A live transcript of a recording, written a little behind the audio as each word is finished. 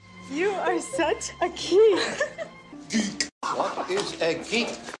You are such a geek. Geek. What is a geek?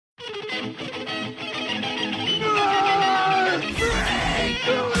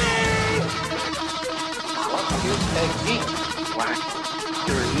 What is a geek? Whack.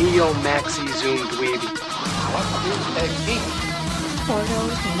 You're a neo-maxi zoom dweeby. What is a geek?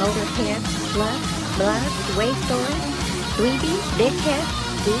 Portals, motorhead, blood, wasteland, dweeby, dickhead,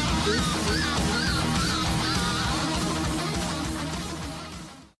 geek.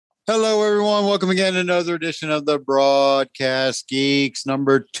 Hello, everyone. Welcome again to another edition of the Broadcast Geeks,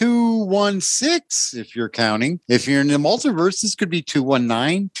 number 216, if you're counting. If you're in the multiverse, this could be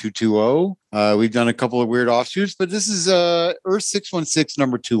 219, 220. We've done a couple of weird offshoots, but this is Earth 616,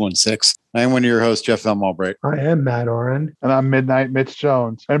 number 216. I am one of your hosts, Jeff L. Albright. I am Matt Oren. And I'm Midnight Mitch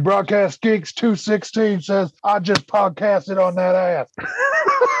Jones. And Broadcast Geeks 216 says, I just podcasted on that ass.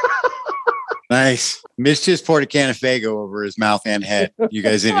 Nice. Mitch just poured a can of Faygo over his mouth and head. You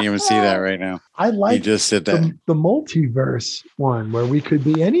guys didn't even see that right now. I like he just said that. The multiverse one where we could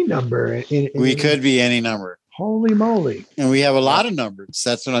be any number. We could be any number. Holy moly. And we have a lot of numbers.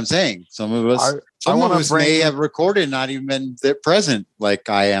 That's what I'm saying. Some of us, may have recorded, not even been present like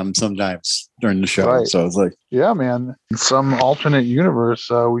I am sometimes during the show. Right. So it's like, yeah, man, in some alternate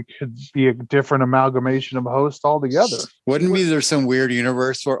universe, we could be a different amalgamation of hosts altogether. Wouldn't be there some weird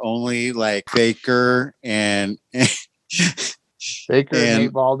universe where only like Baker and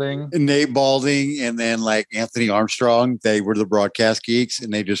Nate Balding, and then like Anthony Armstrong, they were the Broadcast Geeks,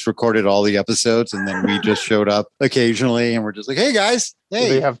 and they just recorded all the episodes, and then we just showed up occasionally, and we're just like, "Hey guys, hey!"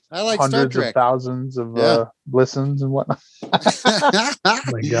 So they have I like hundreds of thousands of listens and whatnot. Oh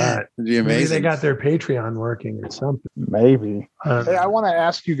my god, it'd be amazing. Maybe they got their Patreon working or something. Maybe. Hey, I want to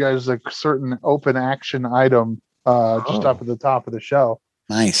ask you guys a certain open action item just up at the top of the show.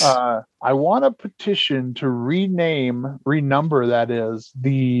 Nice. I want a petition to renumber that is,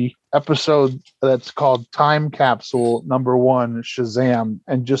 the episode that's called Time Capsule number 1 Shazam,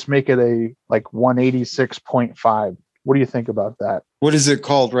 and just make it a like 186.5. What do you think about that? What is it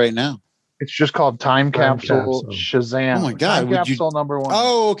called right now? It's just called Time Capsule Shazam. Oh my god! Time Capsule number 1.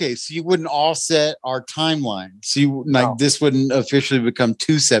 Oh, okay. So you wouldn't offset our timeline. So this wouldn't officially become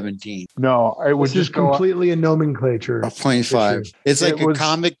 217. No, it would just go completely a nomenclature. 0.5. It's like a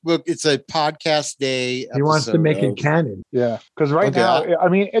comic book. It's a podcast day. He wants to make it canon. Yeah, because now, I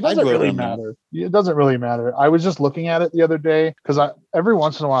mean, it doesn't really matter. It doesn't really matter. I was just looking at it the other day because every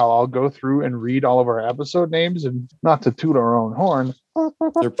once in a while I'll go through and read all of our episode names, and not to toot our own horn.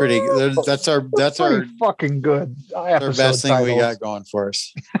 They're pretty. That's our fucking good. Our best thing we got going for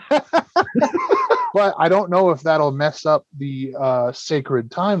us. But I don't know if that'll mess up the sacred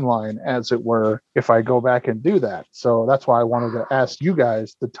timeline, as it were, if I go back and do that. So that's why I wanted to ask you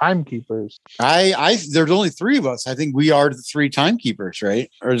guys, the timekeepers. There's only 3 of us. I think we are the 3 timekeepers,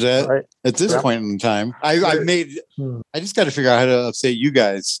 right? Or is that right at this point in time? I just got to figure out how to update you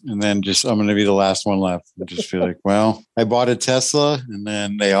guys, and then I'm going to be the last one left. I just feel like, well, I bought a Tesla, and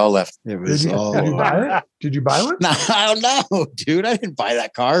then they all left. It was Did you buy it? Did you buy one? No, I don't know, dude. I didn't buy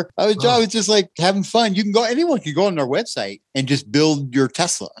that car. I was just like having fun. Anyone can go on their website and just build your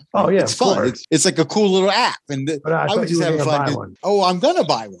Tesla. Oh yeah, it's fun. It's like a cool little app. And I was just having fun. I'm gonna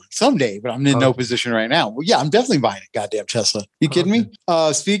buy one someday, but I'm in no position right now. Well, yeah, I'm definitely buying a goddamn Tesla. You kidding me?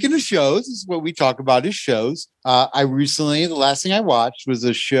 Speaking of shows, this is what we talk about is shows. The last thing I watched was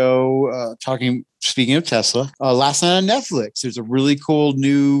a show speaking of Tesla, last night on Netflix, there's a really cool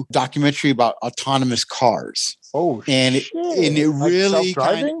new documentary about autonomous cars. Oh, and shit. It really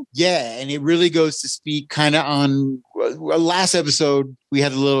and it really goes to speak kind of on last episode. We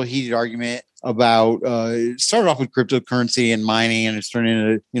had a little heated argument about it started off with cryptocurrency and mining, and it's turned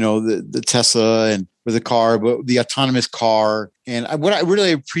into the Tesla and with a car, but the autonomous car. And what I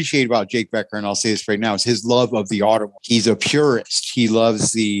really appreciate about Jake Becker, and I'll say this right now, is his love of the automobile. He's a purist. He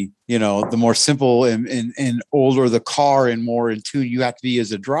loves the more simple and older the car and more in tune you have to be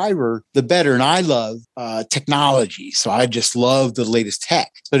as a driver, the better. And I love technology. So I just love the latest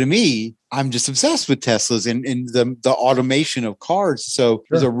tech. So to me, I'm just obsessed with Teslas and the automation of cars. So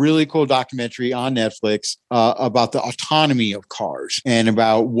there's a really cool documentary on Netflix about the autonomy of cars and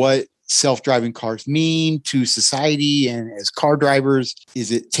about what self-driving cars mean to society and as car drivers. Is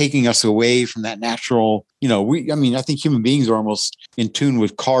it taking us away from that natural I think human beings are almost in tune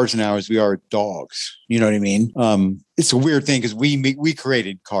with cars now as we are with dogs. You know what I mean? It's a weird thing because we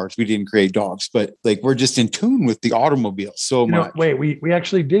created cars. We didn't create dogs, but like we're just in tune with the automobile so much. Wait, we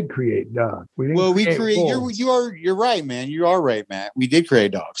actually did create dogs. You're right, man. You are right, Matt. We did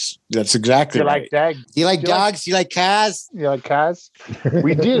create dogs. That's exactly right. Do you like dogs? Do you like cars? You like cars?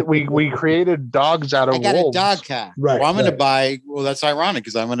 We did. We created dogs out of wolves. I got a dog car. Right. Well, I'm going to buy. Well, that's ironic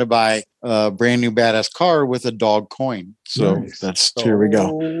because I'm going to buy a brand new badass car with a dog coin. So Nice. here we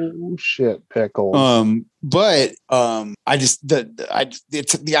go. Oh shit, pickle. But it's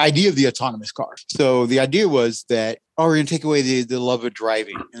the idea of the autonomous car. So the idea was that, we're going to take away the love of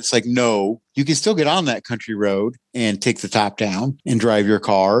driving. And it's like, no, you can still get on that country road and take the top down and drive your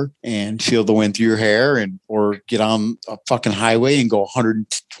car and feel the wind through your hair or get on a fucking highway and go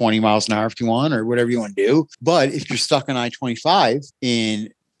 120 miles an hour if you want, or whatever you want to do. But if you're stuck on I-25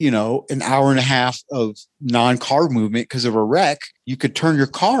 in an hour and a half of non-car movement because of a wreck, you could turn your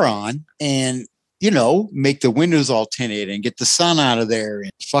car on and make the windows all tinted and get the sun out of there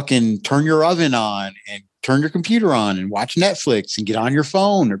and fucking turn your oven on and turn your computer on and watch Netflix and get on your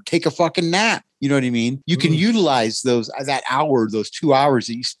phone or take a fucking nap. You know what I mean? You can utilize those 2 hours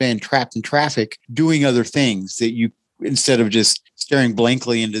that you spend trapped in traffic doing other things that you, instead of just staring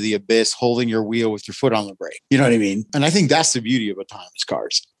blankly into the abyss, holding your wheel with your foot on the brake. You know what I mean? And I think that's the beauty of autonomous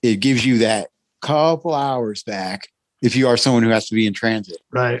cars. It gives you that couple hours back if you are someone who has to be in transit.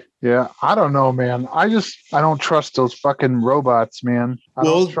 Right. Yeah. I don't know, man. I don't trust those fucking robots, man. I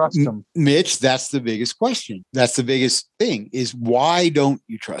don't trust them. Mitch, that's the biggest question. That's the biggest thing is why don't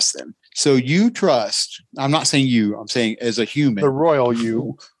you trust them? So you trust, I'm not saying you, I'm saying as a human. The royal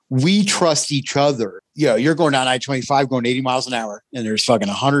you. We trust each other. You're going down I-25 going 80 miles an hour and there's fucking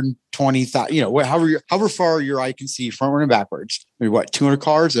 120,000, however far your eye can see forward and backwards. Maybe 200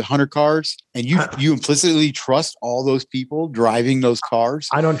 cars, 100 cars. And you implicitly trust all those people driving those cars.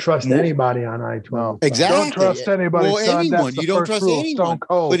 I don't trust anybody on I-12. Exactly. Don't trust anybody. Well, son. anyone. You don't trust anyone.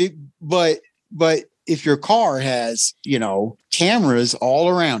 But if your car has, cameras all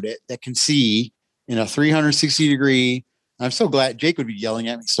around it that can see in a 360 degree. I'm so glad Jake would be yelling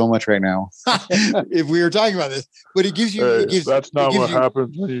at me so much right now if we were talking about this. But it gives you. That's not what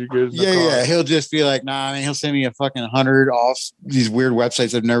happens when you get in the car. Yeah. He'll just be like, nah, man. He'll send me a fucking 100 off these weird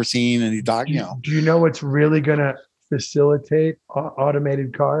websites I've never seen, and Do you know what's really gonna facilitate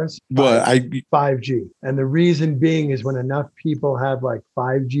automated cars? What? 5G. And the reason being is when enough people have like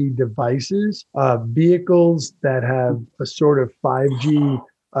 5G devices, vehicles that have a sort of 5G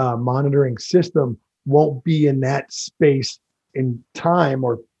monitoring system won't be in that space in time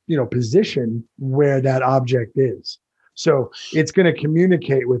or position where that object is. So it's going to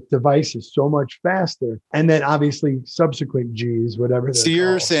communicate with devices so much faster. And then obviously subsequent Gs, whatever. So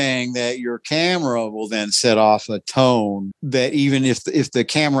you're saying that your camera will then set off a tone that even if the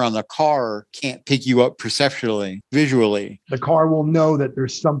camera on the car can't pick you up perceptually, visually, the car will know that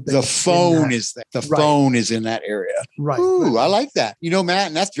there's something. The phone is there. The phone is in that area. Right. Ooh, I like that. Matt,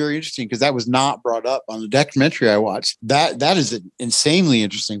 and that's very interesting because that was not brought up on the documentary I watched. That is an insanely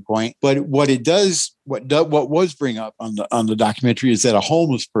interesting point. But what was bring up on the documentary is that a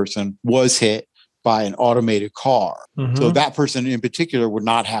homeless person was hit by an automated car. Mm-hmm. So that person in particular would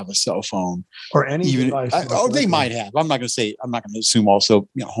not have a cell phone or any device. They might have. I'm not going to assume also,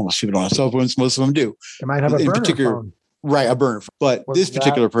 homeless people don't have cell phones. Most of them do. They might have a burner phone. Right, a burner phone. But this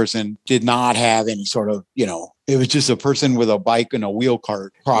particular person did not have any sort of, it was just a person with a bike and a wheel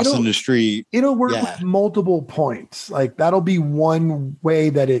cart crossing the street. It'll work with multiple points. Like that'll be one way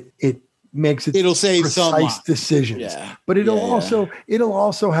that it makes it'll say precise decisions, but it'll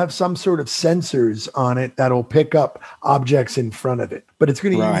also have some sort of sensors on it that'll pick up objects in front of it, but it's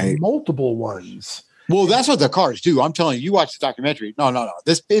going to use multiple ones. Well, that's what the cars do. I'm telling you, you watch the documentary. No.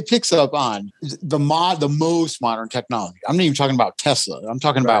 It picks up on the most modern technology. I'm not even talking about Tesla. I'm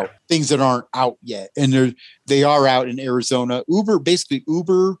talking about things that aren't out yet. And they are out in Arizona. Uber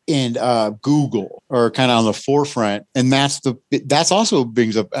and Google are kind of on the forefront. And that's also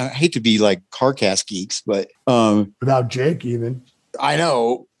brings up, I hate to be like CarCast geeks, but without Jake even. I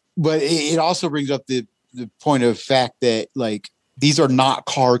know, but it also brings up the point of fact that like these are not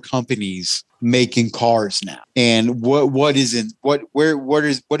car companies making cars now. And what is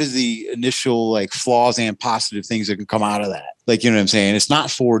the initial like flaws and positive things that can come out of that? Like, you know what I'm saying? It's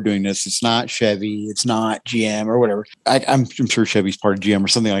not Ford doing this. It's not Chevy. It's not GM or whatever. I'm sure Chevy's part of GM or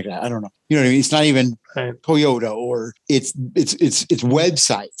something like that. I don't know. You know what I mean? It's not even Toyota, or it's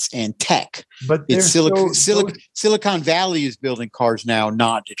websites and tech. But it's Silicon Valley is building cars now,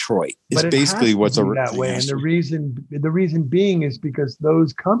 not Detroit. It's basically what's that way. And the reason being is because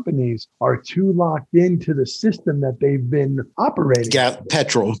those companies are too locked into the system that they've been operating.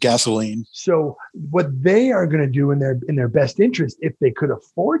 Petrol, gasoline. So what they are going to do in their best interest, if they could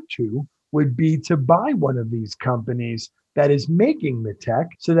afford to, would be to buy one of these companies that is making the tech,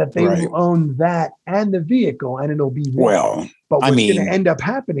 so that they will own that and the vehicle, and it'll be well. But what's going to end up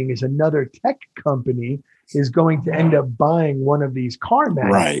happening is another tech company is going to end up buying one of these car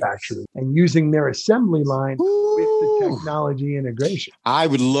manufacturers and using their assembly line with the technology integration. I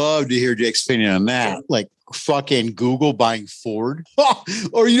would love to hear Jake's opinion on that. Like fucking Google buying Ford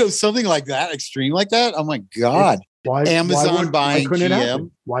or, something like that, extreme like that. Oh my God. Amazon buying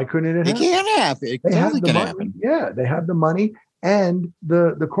GM. Why couldn't it happen? It can't happen. It totally can happen. Yeah, they have the money, and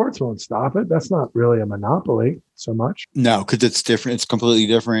the courts won't stop it. That's not really a monopoly so much. No, because it's different. It's completely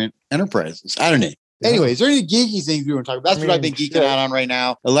different enterprises. I don't know. Yeah. Anyway, is there any geeky things we want to talk about? That's what I've been geeking out on right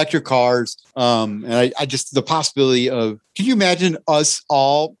now. Electric cars. And I just, the possibility of, can you imagine us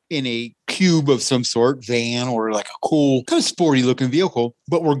all in a cube of some sort, van, or like a cool kind of sporty looking vehicle,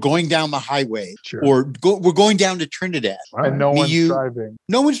 but we're going down the highway, or we're going down to Trinidad, and no one's driving.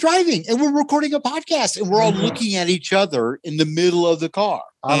 No one's driving, and we're recording a podcast, and we're all looking at each other in the middle of the car.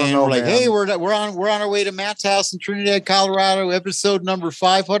 I don't know. We're like, man. hey, we're on our way to Matt's house in Trinidad, Colorado, episode number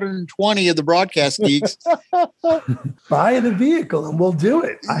 520 of the Broadcast Geeks. Buy the vehicle and we'll do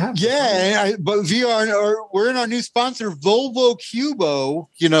it. But we're in our new sponsor, Volvo Cubo.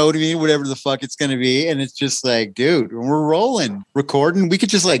 You know what I mean? Whatever the fuck it's going to be, and it's just like, dude, when we're rolling, recording, we could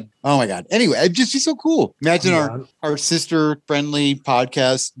just like, oh my God. Anyway, it'd just be so cool. Imagine our sister friendly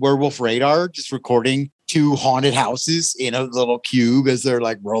podcast, Werewolf Radar, just recording 2 haunted houses in a little cube as they're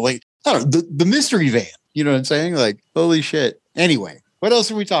like rolling. I don't know, the mystery van. You know what I'm saying? Like, holy shit. Anyway, what else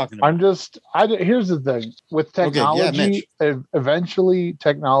are we talking about? Here's the thing with technology. Eventually,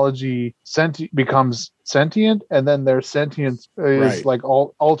 technology becomes sentient, and then their sentience is like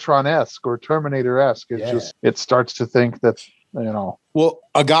Ultron-esque or Terminator-esque. It starts to think that, Well,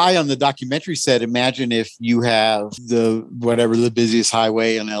 a guy on the documentary said, imagine if you have the busiest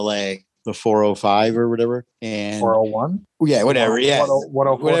highway in LA, the 405 or whatever, and 401. Yeah, whatever. Yeah,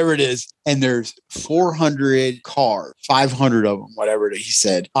 104. Whatever it is. And there's 400 cars, 500 of them, whatever he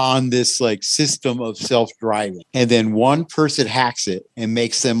said, on this like system of self-driving. And then one person hacks it and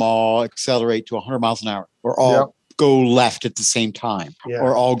makes them all accelerate to 100 miles an hour, or all go left at the same time,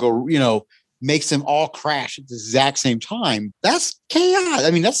 or all go, makes them all crash at the exact same time. That's chaos. I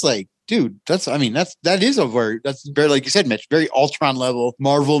mean, that's like, dude, that's very, like you said, Mitch, very Ultron level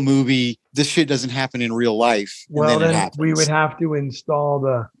Marvel movie. This shit doesn't happen in real life. Well, then then we would have to install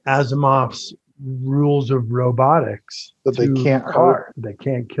the Asimov's rules of robotics that they can't hurt. They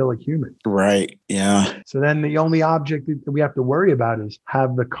can't kill a human. Right. Yeah. So then the only object that we have to worry about is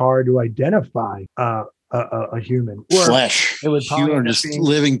have the car to identify a human. Or flesh. It would probably just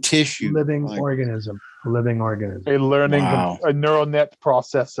living tissue. Living organism. A living organism. A learning, a neural net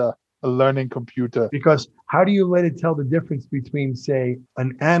processor. A learning computer. Because how do you let it tell the difference between, say,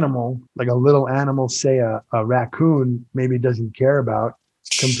 an animal, like a little animal, say a raccoon, maybe doesn't care about,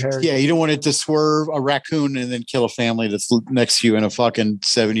 compared? Yeah, you don't want it to swerve a raccoon and then kill a family that's next to you in a fucking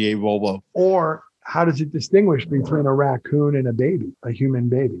 78 Volvo. Or how does it distinguish between a raccoon and a human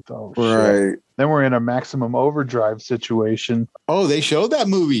baby? Oh, right. Then we're in a Maximum Overdrive situation. Oh, they showed that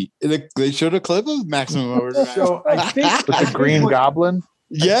movie. They showed a clip of Maximum Overdrive. So I think with the Green Goblin.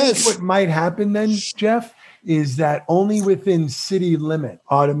 Yes. What might happen then, Jeff, is that only within city limit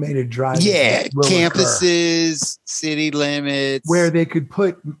automated driving. Yeah, campuses, city limits, where they could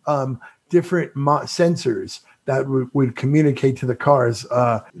put different sensors that would communicate to the car's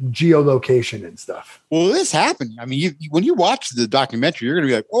geolocation and stuff. Well, this happened. I mean, when you watch the documentary, you're going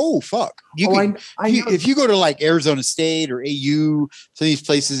to be like, "Oh fuck!" If you go to like Arizona State or AU, some of these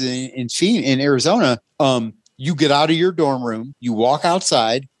places in Arizona, you get out of your dorm room, you walk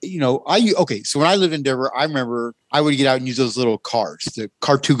outside. So when I lived in Denver, I remember I would get out and use those little cars, the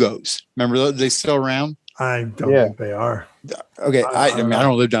Car2Gos. Remember those? They still around? I don't think they are. Okay, I mean, I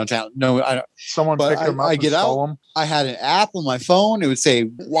don't live downtown. No, I don't. Someone But picked them up I and get stole out. them. I had an app on my phone. It would say,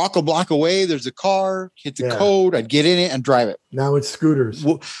 walk a block away. There's a car. Hit the Yeah. code. I'd get in it and drive it. Now it's scooters.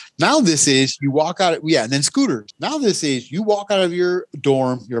 Well, now this is you walk out. And then scooters. Now this is you walk out of your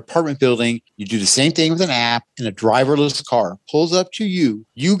dorm, your apartment building. You do the same thing with an app, and a driverless car pulls up to you.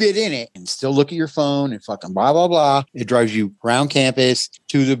 You get in it and still look at your phone and fucking blah blah blah. It drives you around campus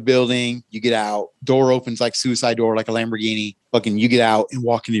to the building. You get out. Door opens like suicide door, like a Lamborghini. Fucking, you get out and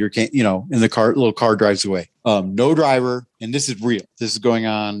walk into your, in the car. Little car drives away. No driver, and this is real. This is going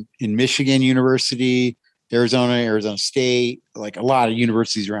on in Michigan University, Arizona State, like a lot of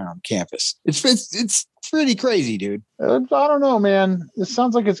universities around campus. It's pretty crazy, dude. I don't know, man. It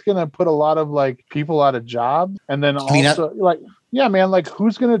sounds like it's gonna put a lot of like people out of jobs, and then I mean, also yeah, man. Like,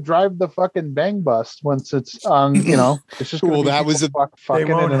 who's gonna drive the fucking bang bus once it's on? It's just gonna Well, be that was people They fucking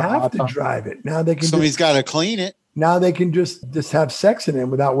won't in an have to auto. drive it. Now they can Somebody's got to clean it. now they can just have sex in it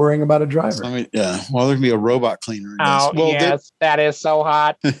without worrying about a driver. I mean, yeah. Well, there's gonna be a robot cleaner. In this. Oh Well, yes, that is so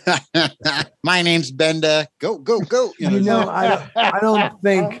hot. my name's Benda. Go, go, go. I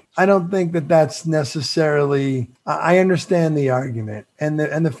don't think that that's necessarily. I understand the argument, and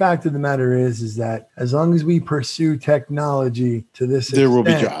the fact of the matter is that as long as we pursue technology to this, there will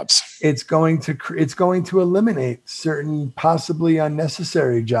be extent, jobs. It's going to eliminate certain possibly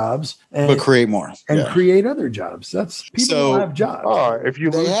unnecessary jobs and But create more. Yeah. create other jobs. That's people So- will have jobs. Oh, if you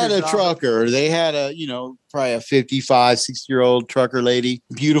They lose had your a job- trucker. They had a, probably a 55, 60-year-old trucker lady.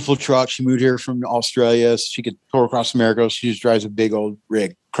 Beautiful truck. She moved here from Australia. So she could tour across America. She just drives a big old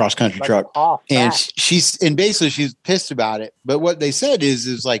rig, cross-country like, truck. off And that. she's pissed about it. But what they said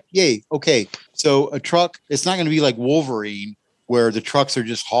is like, yay, okay. So a truck, it's not going to be like Wolverine where the trucks are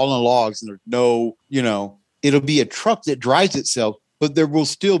just hauling logs and there's no, it'll be a truck that drives itself, but there will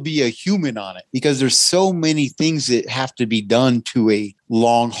still be a human on it because there's so many things that have to be done to a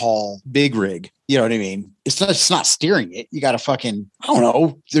long haul big rig. You know what I mean? It's not steering it. You got to fucking, I don't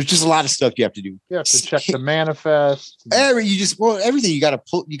know. There's just a lot of stuff you have to do. You have to check the manifest. Everything you got to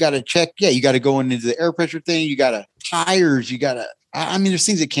pull, you got to check. Yeah. You got to go into the air pressure thing. You got to tires. You got to, I mean, there's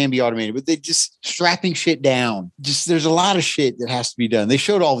things that can be automated, but they just strapping shit down. Just there's a lot of shit that has to be done. They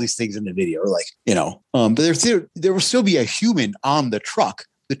showed all these things in the video, but there will still be a human on the truck.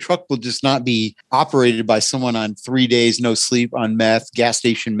 The truck will just not be operated by someone on 3 days, no sleep on meth, gas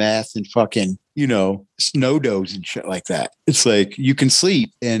station meth, and fucking, snow does and shit like that. It's like you can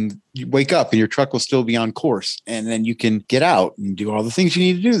sleep and you wake up and your truck will still be on course. And then you can get out and do all the things you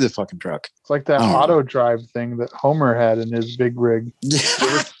need to do to the fucking truck. It's like that auto drive thing that Homer had in his big rig.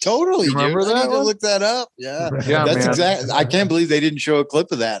 Totally. You remember dude. I that need to one? look that up. Yeah. Yeah, That's man. exactly. I can't believe they didn't show a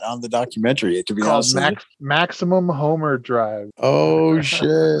clip of that on the documentary, to be Called honest. with you. Maximum Homer Drive. Oh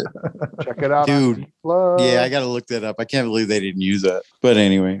shit. Check it out, Dude. on Plus. Yeah, I got to look that up. I can't believe they didn't use that. But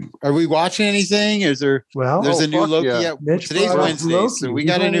anyway, are we watching anything? Is there? Well, There's a new fuck Loki. yeah. Yeah, Mitch today's brought up Wednesday, Loki. so we We've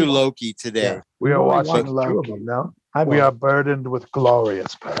got a only new watched- Loki today. Yeah. We are We've only watching watched two of Loki. them now. We are burdened with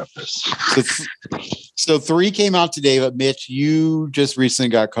glorious purpose. So 3 came out today, but Mitch, you just recently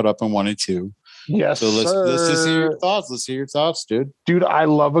got caught up on 1 and 2. Yes, So let's just hear your sir. thoughts. Let's hear your thoughts, dude. Dude, I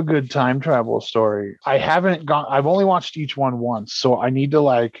love a good time travel story. I've only watched each one once, so I need to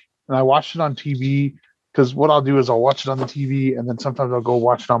and I watched it on TV because what I'll do is I'll watch it on the TV and then sometimes I'll go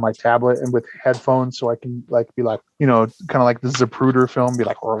watch it on my tablet and with headphones so I can be like, kind of like the Zapruder film, be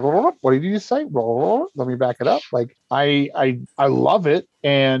like, what did you say? Let me back it up. Like I love it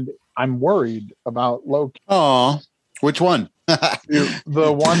and I'm worried about Loki. Oh, which one?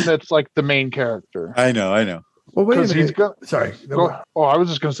 The one that's like the main character. I know. Well, wait a 'Cause he's minute. Sorry. I was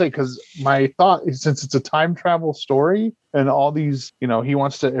just going to say, because my thought is since it's a time travel story and all these, he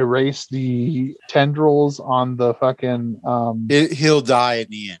wants to erase the tendrils on the fucking, He'll die in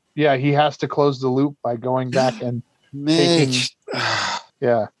the end. yeah, he has to close the loop by going back and, Mitch.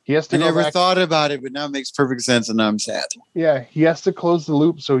 yeah, he has to I go never back. thought about it, but now it makes perfect sense, and now I'm sad. Yeah, he has to close the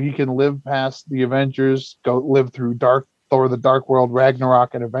loop so he can live past the Avengers, go live through Thor, the Dark World,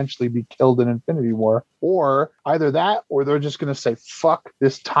 Ragnarok, and eventually be killed in Infinity War. Or either that, or they're just going to say, fuck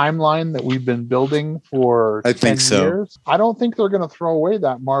this timeline that we've been building for I 10 think so. years. I don't think they're going to throw away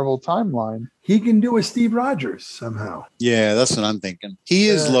that Marvel timeline. He can do a Steve Rogers somehow. Yeah, that's what I'm thinking. He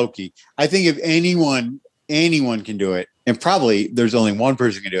is Yeah. Loki. I think if anyone can do it, and probably there's only one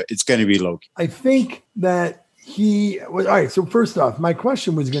person can do it, it's going to be Loki. I think that he was all right. So first off, my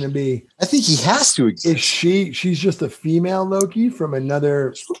question was going to be: I think he has to Is exist. she's just a female Loki from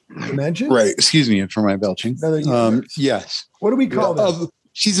another dimension? Right. Excuse me for my belching. Another universe. Yes. What do we call that?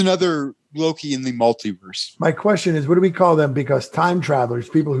 She's another Loki in the multiverse. My question is, what do we call them? Because time travelers,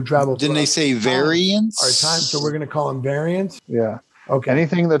 people who travel. Didn't they say variants? Our time, so we're going to call them variants. Yeah. Okay.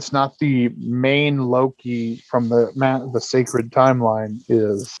 Anything that's not the main Loki from the sacred timeline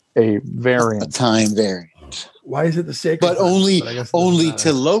is a variant. A time variant. Why is it the sacred? But only matter.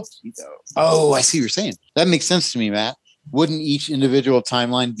 to Loki, though. Oh, I see what you're saying. That makes sense to me, Matt. Wouldn't each individual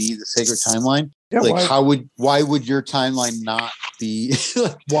timeline be the sacred timeline? Yeah, like, why would your timeline not be?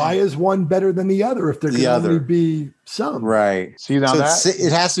 Why is one better than the other if there can only be some? Right. See, now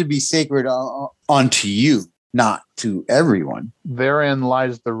it has to be sacred onto you, not to everyone. Therein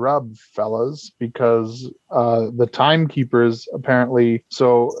lies the rub, fellas, because the timekeepers apparently.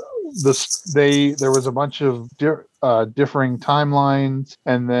 So there was a bunch of differing timelines,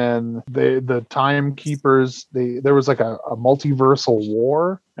 and then the timekeepers there was like a multiversal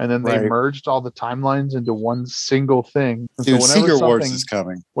war, and then they merged all the timelines into one single thing. And Dude, Secret Wars is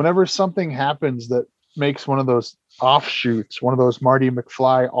coming. Whenever something happens that makes one of those offshoots, one of those Marty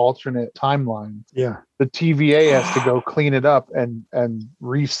McFly alternate timelines, yeah, the TVA has to go clean it up and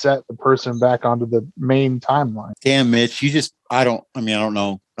reset the person back onto the main timeline. Damn, Mitch, I don't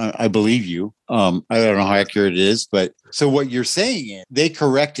know. I believe you. I don't know how accurate it is, but so what you're saying is they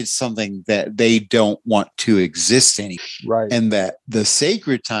corrected something that they don't want to exist anymore. Right. And that the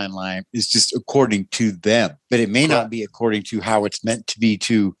sacred timeline is just according to them, but it may not be according to how it's meant to be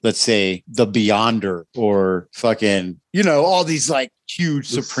to, let's say, the Beyonder or fucking, all these like huge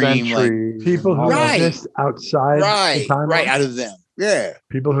supreme like people who exist outside the timeline. Right out of them. Yeah.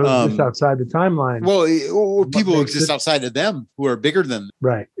 People who exist outside the timeline. Well, people who exist outside of them who are bigger than them.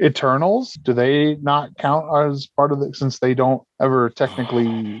 Right. Eternals, do they not count as part of it since they don't ever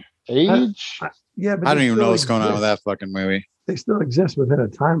technically age? Yeah, but I don't even know what's going on with that fucking movie. They still exist within a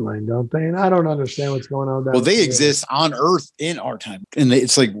timeline, don't they? And I don't understand what's going on with that. Well, they exist on Earth in our time. And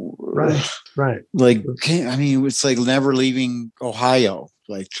it's like right. Like, it's like never leaving Ohio.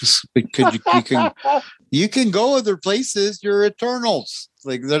 Like, just you can go other places. You're Eternals.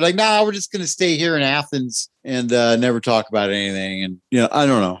 Like, they're like, nah, we're just gonna stay here in Athens and never talk about anything. And I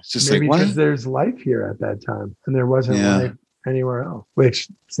don't know. It's just maybe like, because there's life here at that time, and there wasn't life anywhere else, which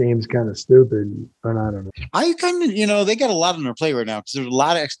seems kind of stupid, but I don't know. I kind of, they got a lot on their plate right now because there's a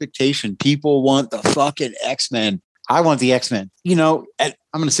lot of expectation. People want the fucking X-Men. I want the X-Men. I'm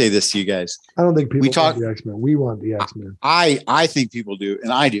going to say this to you guys. I don't think people want the X-Men. We want the X-Men. I think people do,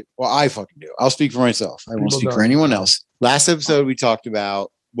 and I do. Well, I fucking do. I'll speak for myself. I won't speak for anyone else. Last episode, we talked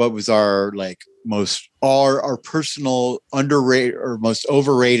about what was our our personal underrated or most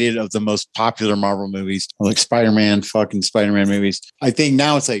overrated of the most popular Marvel movies, like Spider-Man movies. I think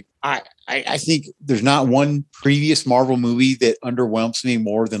now it's like I think there's not one previous Marvel movie that underwhelms me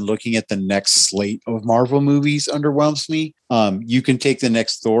more than looking at the next slate of Marvel movies underwhelms me. You can take the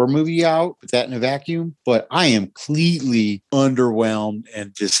next Thor movie out, put that in a vacuum, but I am completely underwhelmed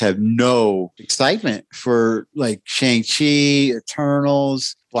and just have no excitement for like Shang-Chi,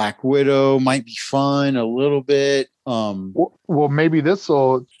 Eternals, Black Widow might be fun a little bit. Well, maybe this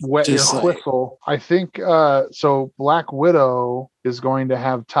will wet your whistle. I think so. Black Widow is going to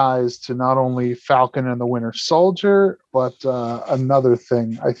have ties to not only Falcon and the Winter Soldier, but another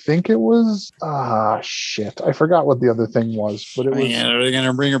thing. I think it was shit. I forgot what the other thing was, but it was. Are they going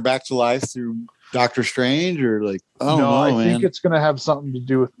to bring her back to life through Doctor Strange or like? I think it's going to have something to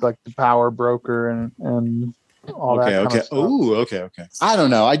do with like the Power Broker and all that. Okay. Oh, okay. I don't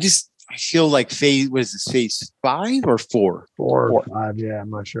know. I feel like phase 5 or 4? 4 or 5. Yeah, I'm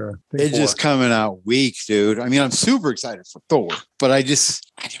not sure. It's just coming out weak, dude. I mean, I'm super excited for Thor, but I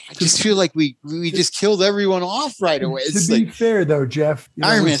just feel like we just killed everyone off right away. To be fair, though, Jeff,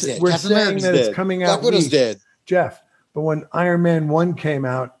 Iron Man's dead. We're saying that it's coming out. Black Widow's dead. Jeff. But when Iron Man 1 came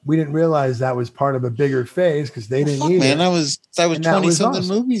out, we didn't realize that was part of a bigger phase because they didn't need it. That was 20-something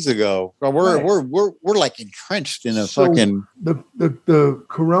movies ago. We're like entrenched in a fucking. The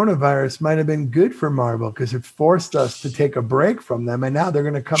coronavirus might have been good for Marvel because it forced us to take a break from them, and now they're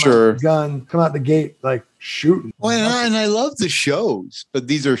going to come out the gate like shooting. Well, and I love the shows, but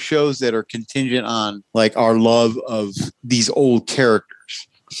these are shows that are contingent on like our love of these old characters.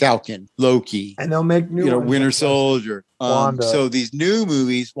 Falcon, Loki, and they'll make new Winter Soldier. Wanda. So these new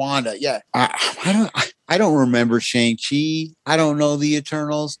movies, Wanda. Yeah, I don't remember Shang-Chi. I don't know the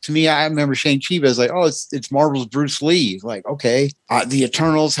Eternals. To me, I remember Shang-Chi, but I was like, oh, it's Marvel's Bruce Lee. Like, okay, the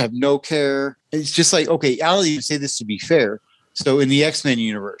Eternals have no care. It's just like, okay, I'll even say this to be fair. So in the X-Men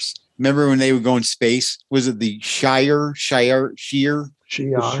universe, remember when they would go in space? Was it the Shi'ar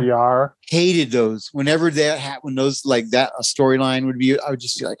Shi'ar. Hated those. Whenever that happened, when those like that a storyline would be, I would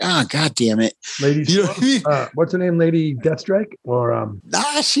just be like, ah, god damn it. Lady, You know what I mean? what's her name? Lady Deathstrike? Or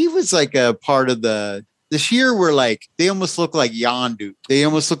She was like a part of the Shi'ar were like, they almost look like Yondu. They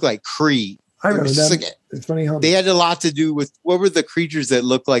almost look like Kree. I remember It was that. just like- It's funny how they had a lot to do with what were the creatures that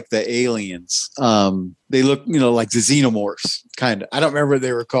look like the aliens. They look, like the xenomorphs, kind of. I don't remember what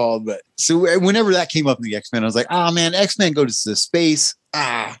they were called, but so whenever that came up in the X-Men, I was like, oh man, X-Men go to the space.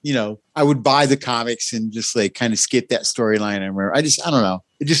 I would buy the comics and just like kind of skip that storyline. I remember. I don't know.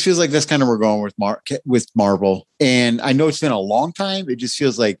 It just feels like that's kind of where we're going with Marvel. And I know it's been a long time. It just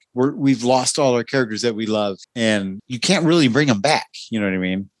feels like we've lost all our characters that we love, and you can't really bring them back. You know what I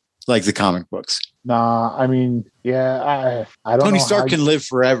mean? Like the comic books. Nah, I mean, yeah, I don't know. Tony Stark can live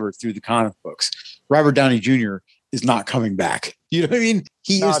forever through the comic books. Robert Downey Jr. is not coming back. You know what I mean?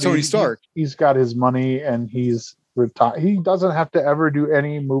 He is Tony Stark. He's got his money and he's retired. He doesn't have to ever do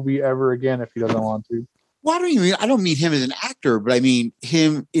any movie ever again if he doesn't want to. Well, I don't mean him as an actor, but I mean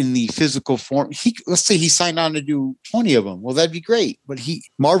him in the physical form. Let's say he signed on to do 20 of them. Well, that'd be great. But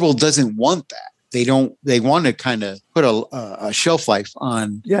Marvel doesn't want that. They want to kind of put a shelf life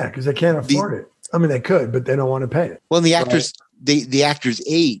on. Yeah, because they can't afford it. I mean, they could, but they don't want to pay it. Well, the actors, the actors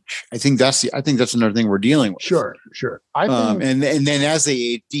age. I think that's another thing we're dealing with. Sure. I think, and then as they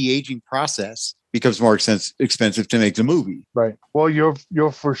age, the aging process becomes more expensive to make the movie. right. Well,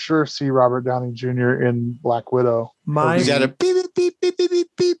 you'll for sure see Robert Downey Jr. in Black Widow. Is that a beep beep beep beep beep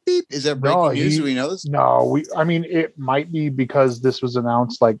beep beep? Is that breaking news? Do we know this? No, I mean, it might be because this was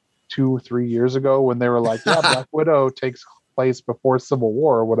announced like 2-3 years ago when they were like, yeah, Black Widow takes place before Civil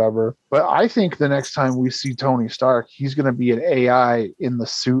War or whatever. But I think the next time we see Tony Stark, he's going to be an AI in the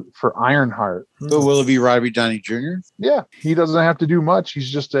suit for Ironheart. But will it be Robert Downey Jr.? Yeah, he doesn't have to do much.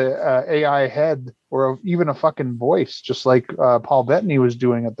 He's just a AI head or even a fucking voice, just like Paul Bettany was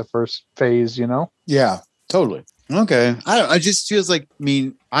doing at the first phase, Yeah, totally. Okay. I just feels like,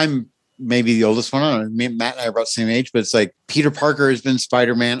 I'm maybe the oldest one. I don't know. Matt and I are about the same age, but it's like Peter Parker has been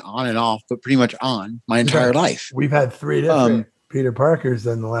Spider-Man on and off, but pretty much on my entire life. We've had 3 different Peter Parkers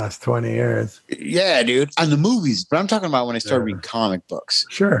in the last 20 years. Yeah, dude. On the movies, but I'm talking about when I started reading comic books.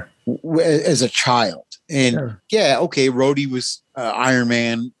 Sure. As a child. And yeah, okay, Rhodey was Iron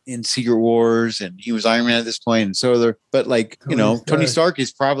Man in Secret Wars, and he was Iron Man at this point, and so but like, Tony Stark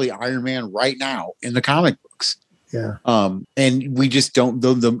is probably Iron Man right now in the comic books. Yeah. And we just don't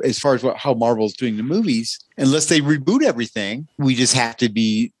as far as how Marvel's doing the movies, unless they reboot everything, we just have to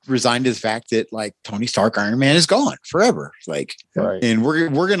be resigned to the fact that like Tony Stark, Iron Man is gone forever. Like, Right. And we're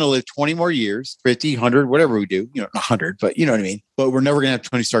going to live 20 more years, 50, 100, whatever we do, not 100, but you know what I mean? But we're never going to have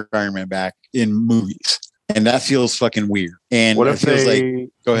Tony Stark, Iron Man back in movies. And that feels fucking weird. And What it if feels they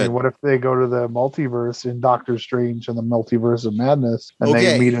go ahead. What if they go to the multiverse in Doctor Strange and the Multiverse of Madness, and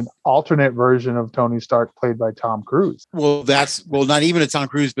they meet an alternate version of Tony Stark played by Tom Cruise? Well, not even a Tom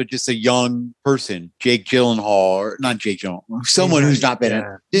Cruise, but just a young person, Jake Gyllenhaal, or not Jake Gyllenhaal, someone who's not been in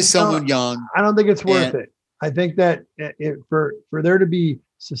it. Just someone young. I don't think it's worth it. I think that for there to be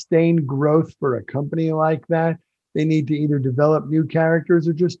sustained growth for a company like that, they need to either develop new characters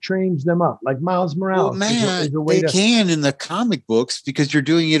or just change them up. Like Miles Morales. Well, man, they can in the comic books because you're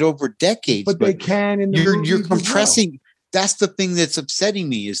doing it over decades. But they can in the movies. You're compressing. That's the thing that's upsetting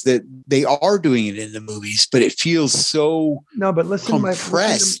me is that they are doing it in the movies, but it feels so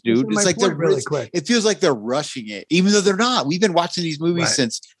compressed, dude. It's like they're really quick. It feels like they're rushing it, even though they're not. We've been watching these movies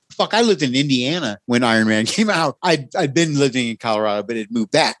since. Fuck, I lived in Indiana when Iron Man came out. I'd been living in Colorado, but it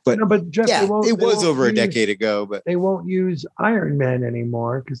moved back. But Jeff, it was over a decade ago. But they won't use Iron Man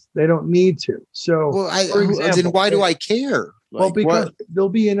anymore because they don't need to. So, for example, then why do I care? Well, because there'll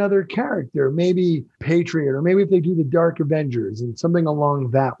be another character, maybe Patriot, or maybe if they do the Dark Avengers and something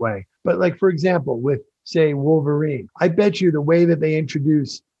along that way. But like, for example, with say Wolverine, I bet you the way that they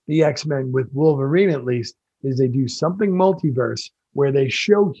introduce the X-Men with Wolverine, at least, is they do something multiverse where they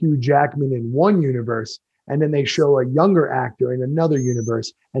show Hugh Jackman in one universe and then they show a younger actor in another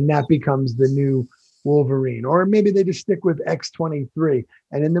universe, and that becomes the new Wolverine. Or maybe they just stick with X-23,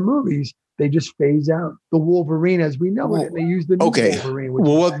 and in the movies they just phase out the Wolverine as we know it, and they use the new Wolverine.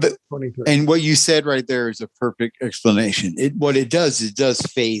 And what you said right there is a perfect explanation. It does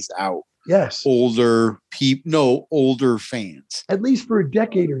phase out. Yes. Older fans. At least for a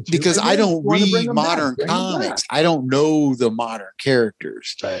decade or two. Because I don't read modern comics. I don't know the modern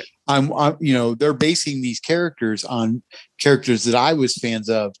characters. Right. They're basing these characters on characters that I was fans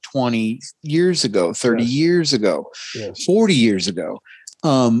of 20 years ago, 30 years ago, 40 years ago,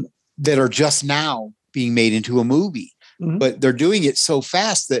 that are just now being made into a movie. Mm-hmm. But they're doing it so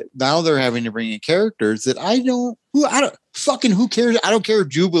fast that now they're having to bring in characters that I don't who cares? I don't care if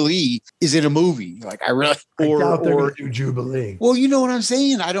Jubilee is in a movie. Like I doubt they're going to do Jubilee. Well, you know what I'm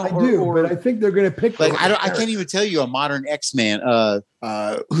saying. I do, but I think they're going to pick. Like I can't even tell you a modern X-Man.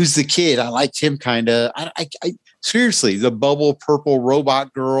 Who's the kid? I liked him kind of. I seriously, the bubble purple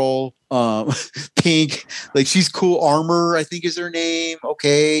robot girl. Pink, like she's cool. Armor, I think is her name.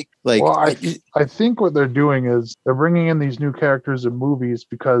 Okay, like well, I think what they're doing is they're bringing in these new characters in movies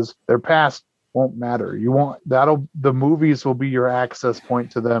because their past won't matter. The movies will be your access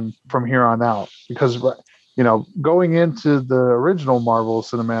point to them from here on out. Because going into the original Marvel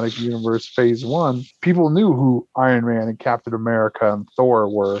Cinematic Universe Phase 1, people knew who Iron Man and Captain America and Thor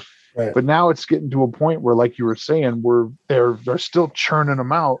were. Right. But now it's getting to a point where, like you were saying, they're still churning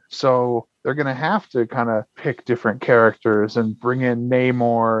them out. So they're going to have to kind of pick different characters and bring in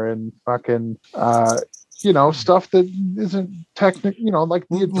Namor and fucking, stuff that isn't technical, like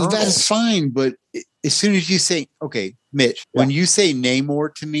the well, that's fine. But as soon as you say, okay, Mitch, when you say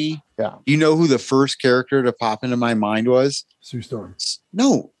Namor to me, you know who the first character to pop into my mind was? Sue Storm.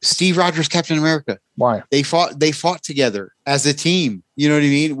 No, Steve Rogers, Captain America. Why? They fought together as a team. You know what I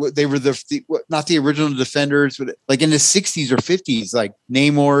mean? They were not the original Defenders, but like in the 60s or 50s, like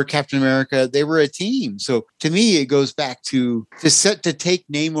Namor, Captain America, they were a team. So to me, it goes back to take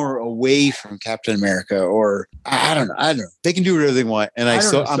Namor away from Captain America, or I don't know. They can do whatever they want, and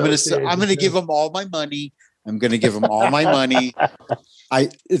I'm gonna give them all my money. I'm going to give them all my money.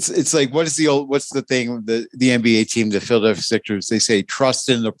 It's like, what's the thing, the NBA team, the Philadelphia Sixers, they say, trust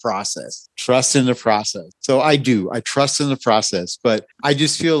in the process. So I trust in the process, but I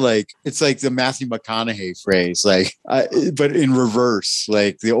just feel like it's like the Matthew McConaughey phrase, like, but in reverse,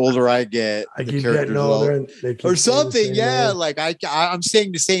 like the older I get, I keep getting older or something. Yeah. Like I'm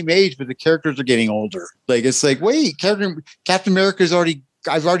staying the same age, but the characters are getting older. Like, it's like, wait, Captain America's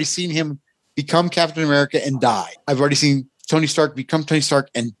I've already seen him become Captain America and die. I've already seen Tony Stark become Tony Stark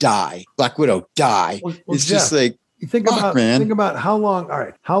and die. Black Widow die. Well, it's Jeff, just like, think about how long. All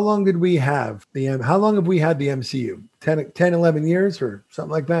right, how long did we have how long have we had the MCU? 10, 11 years or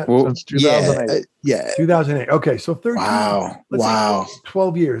something like that? Well, since 2008. Yeah. 2008. Okay, so 13. Wow.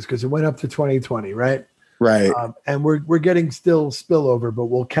 12 years because it went up to 2020, right? Right. And we're getting still spillover, but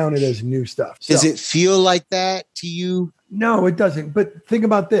we'll count it as new stuff. So, does it feel like that to you? No, it doesn't. But think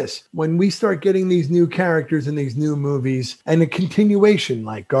about this. When we start getting these new characters in these new movies and a continuation,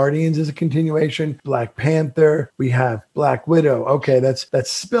 like Guardians is a continuation, Black Panther, we have Black Widow. Okay, that's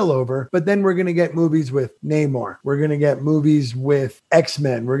spillover. But then we're going to get movies with Namor. We're going to get movies with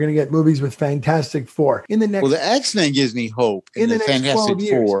X-Men. We're going to get movies with Fantastic Four. The X-Men gives me hope in the Fantastic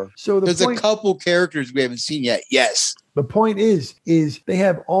Four. So there's a couple characters we haven't seen yet. Yes. The point is they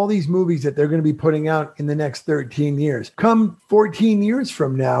have all these movies that they're going to be putting out in the next 13 years. Come 14 years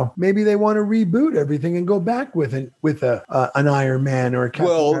from now, maybe they want to reboot everything and go back with an Iron Man or a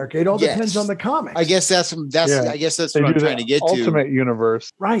Captain America. It all depends on the comics. I guess that's what I'm trying to get to. Ultimate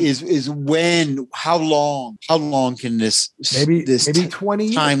Universe, right? Is when how long can this maybe 20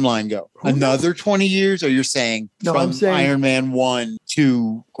 timeline go? Another 20 years? Or you're saying I'm saying Iron Man 1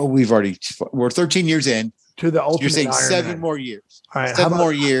 to we're 13 years in. To the ultimate. You're saying Iron 7 Man. more years. All right. 7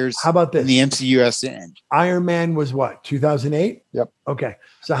 more years. How about this? And the MCU has to end. Iron Man was what? 2008? Yep. Okay.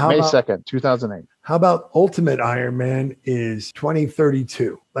 So how May about 2nd, 2008. How about Ultimate Iron Man is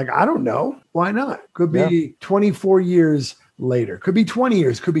 2032? Like, I don't know. Why not? Could be 24 years later. Could be 20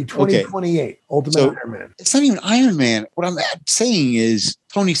 years. Could be 2028. Ultimate Iron Man. It's not even Iron Man. What I'm saying is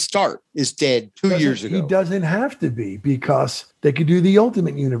Tony Stark is dead 2 years ago. He doesn't have to be, because they could do the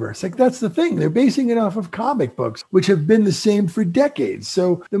Ultimate Universe. Like, that's the thing. They're basing it off of comic books, which have been the same for decades.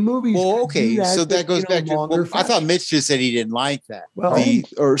 So the movies. Well, okay. So that goes back to. I thought Mitch just said he didn't like that. Well,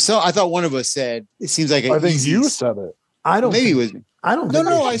 I thought one of us said it seems like. I think you said it. I don't. Maybe it was me. I don't.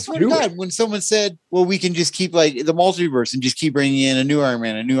 No. I swear to God, when someone said, "Well, we can just keep like the multiverse and just keep bringing in a new Iron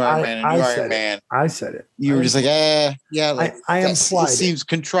Man, a new Iron Man, a new Iron Man," I said it. You were just like, yeah. Like, I am. It seems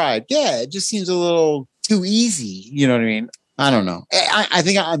contrived. Yeah, it just seems a little too easy. You know what I mean? I don't know. I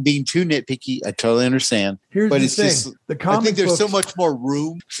think I'm being too nitpicky. I totally understand. Here's but the it's thing. just, the comic I think there's so much more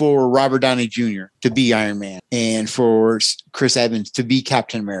room for Robert Downey Jr. to be Iron Man and for Chris Evans to be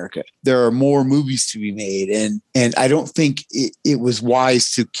Captain America. There are more movies to be made, and I don't think it was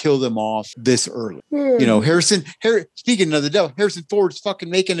wise to kill them off this early. You know, speaking of the devil, Harrison Ford's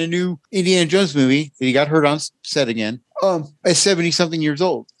fucking making a new Indiana Jones movie that he got hurt on set again. At 70-something years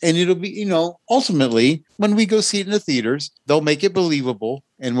old. And it'll be, ultimately, when we go see it in the theaters, they'll make it believable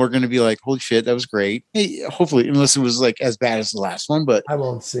and we're going to be like, holy shit, that was great. Hey, hopefully, unless it was like as bad as the last one, but I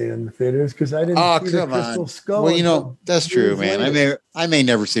won't see it in the theaters because I didn't see the Crystal Skull. Well, you know, that's true, man. I may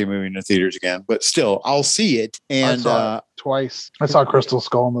never see a movie in the theaters again, but still, I'll see it. And I saw it twice. I saw Crystal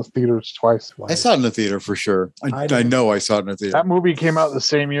Skull in the theaters twice. I saw it in the theater for sure. I know I saw it in the theater. That movie came out the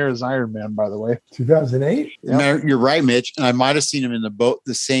same year as Iron Man, by the way. 2008. Yep. You're right, Mitch. And I might have seen him in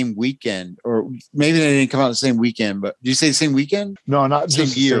the same weekend, or maybe they didn't come out the same weekend. But did you say the same weekend? No, not same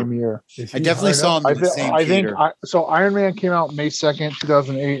just year. Same year. I definitely saw him in the same theater. So Iron Man came out May 2nd,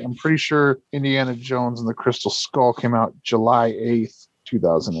 2008. I'm pretty sure Indiana Jones and the Crystal Skull came out July 8th,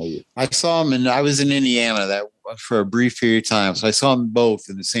 2008. I saw him, and I was in Indiana for a brief period of time. So I saw them both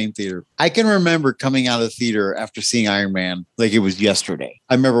in the same theater. I can remember coming out of the theater after seeing Iron Man like it was yesterday.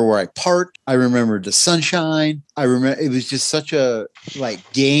 I remember where I parked. I remember the sunshine. I remember it was just such a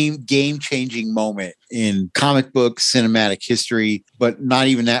game changing moment in comic book cinematic history, but not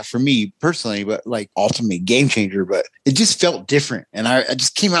even that for me personally, but like ultimate game changer. But it just felt different. And I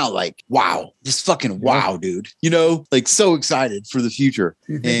just came out like, wow, just fucking wow, dude. You know, like so excited for the future.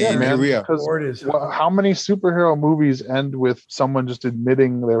 And here we are. How many superhero movies end with someone just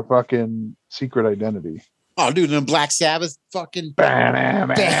admitting their fucking secret identity? Oh, dude, and Black Sabbath fucking dude.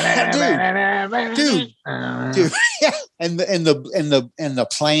 and the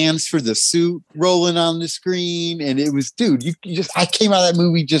plans for the suit rolling on the screen, and it was, dude, I came out of that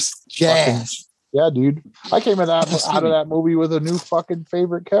movie just jazzed. Yeah, dude. I came out of that movie with a new fucking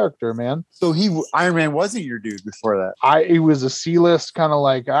favorite character, man. So Iron Man wasn't your dude before that. He was a C-list kind of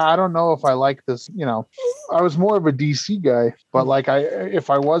like, I don't know if I like this, you know. I was more of a DC guy, but like if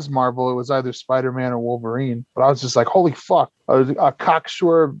I was Marvel, it was either Spider-Man or Wolverine. But I was just like, holy fuck. I was a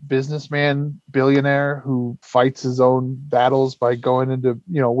cocksure businessman, billionaire who fights his own battles by going into,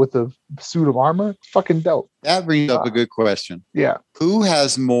 you know, with a suit of armor. Fucking dope. That brings up a good question. Yeah. Who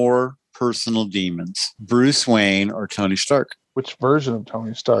has more personal demons, Bruce Wayne or Tony Stark? Which version of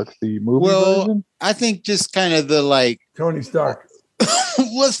Tony Stark? The movie version? I think just kind of the like Tony Stark.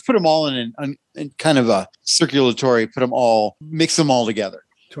 Let's put them all in kind of a circulatory, mix them all together.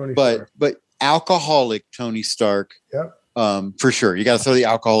 But alcoholic Tony Stark. Yep. For sure. You got to throw the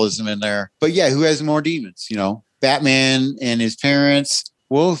alcoholism in there. But yeah, who has more demons? You know, Batman and his parents.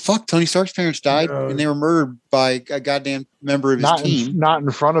 Well, fuck, Tony Stark's parents died and they were murdered by a goddamn member of his team. Not in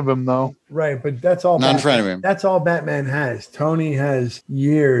front of him, though. Right, but that's all. Not in front of him. That's all Batman has. Tony has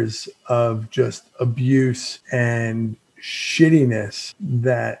years of just abuse and shittiness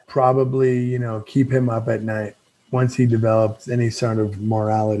that probably, you know, keep him up at night once he develops any sort of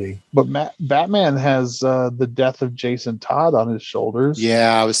morality. But Batman has the death of Jason Todd on his shoulders.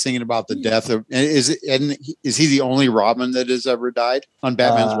 Yeah, I was thinking about the death of. Is he the only Robin that has ever died on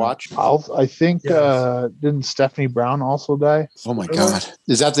Batman's watch? I think didn't Stephanie Brown also die? Oh my God!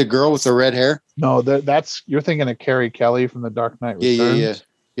 Is that the girl with the red hair? No, that's you're thinking of Carrie Kelly from The Dark Knight Returns.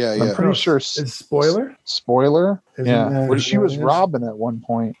 Yeah. I'm pretty sure. It's spoiler. She was Robin at one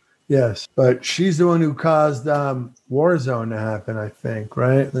point. Yes, but she's the one who caused Warzone to happen, I think,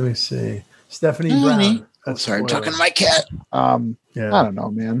 right? Let me see. Stephanie Brown. I'm sorry, I'm talking to my cat. I don't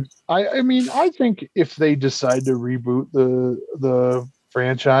know, man. I mean, I think if they decide to reboot the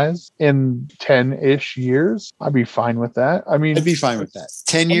franchise in 10-ish years, I'd be fine with that. I mean, I'd be fine with that.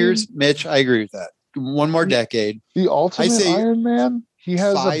 10 years, Mitch, I agree with that. One more decade. The ultimate Iron Man, he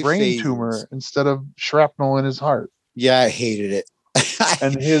has a brain tumor instead of shrapnel in his heart. Yeah, I hated it.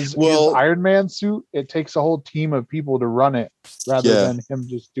 And his Iron Man suit, it takes a whole team of people to run it rather than him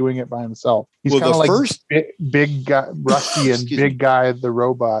just doing it by himself. He's kind of like big guy, Rusty and big guy, the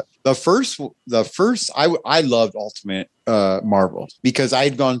robot. The first, I loved Ultimate Marvel because I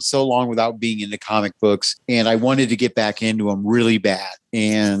had gone so long without being into comic books, and I wanted to get back into them really bad.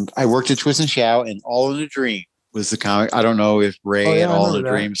 And I worked at Twist and Shout, and All in a Dream was the comic. I don't know if Ray had All in a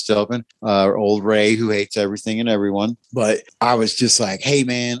Dream still open, old Ray who hates everything and everyone. But I was just like, hey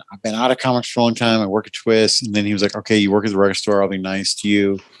man, I've been out of comics for a long time. I work at Twist. And then he was like, okay, you work at the record store. I'll be nice to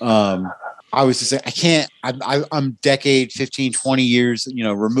you. I was just like, I can't, I'm decade, 15, 20 years, you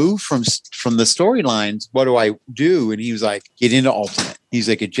know, removed from the storylines. What do I do? And he was like, get into Ultimate. He's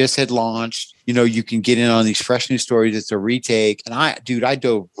like, it just had launched. You know, you can get in on these fresh new stories. It's a retake. And I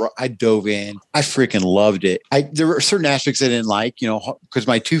dove in. I freaking loved it. There were certain aspects I didn't like, you know, because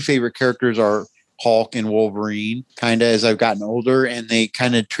my two favorite characters are Hulk and Wolverine, kind of as I've gotten older, and they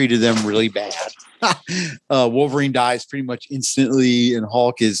kind of treated them really bad. Wolverine dies pretty much instantly, and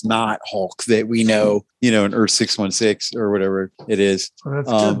Hulk is not Hulk that we know, in Earth 616 or whatever it is. Well,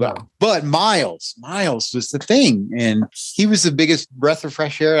 that's good, but Miles was the thing, and he was the biggest breath of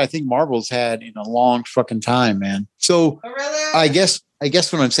fresh air I think Marvel's had in a long fucking time, man. So I guess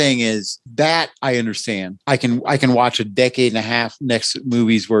what I'm saying is that I understand. I can watch a decade and a half next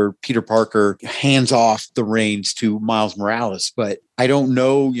movies where Peter Parker hands off the reins to Miles Morales, but I don't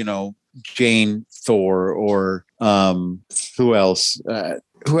know, Jane, Thor, or who else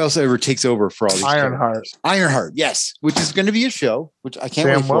ever takes over for all these Ironheart. Ironheart, yes, which is going to be a show, which I can't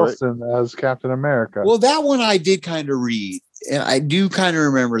wait Sam for. Wilson as Captain America. Well, that one I did kind of read, and I do kind of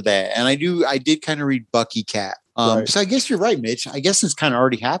remember that, and I did kind of read Bucky Cap. Right. So I guess you're right, Mitch. I guess it's kind of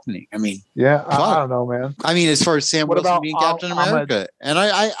already happening. I mean, yeah, I don't know, man. I mean, as far as Sam Wilson about being Captain America, and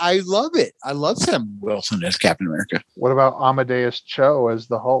I love it. I love Sam Wilson as Captain America. What about Amadeus Cho as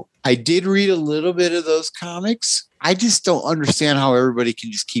the Hulk? I did read a little bit of those comics. I just don't understand how everybody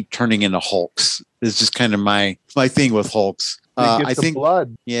can just keep turning into Hulks. It's just kind of my thing with Hulks. I think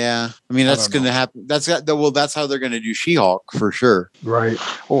blood. Yeah, I mean that's going to happen. That's how they're going to do She-Hulk for sure. Right.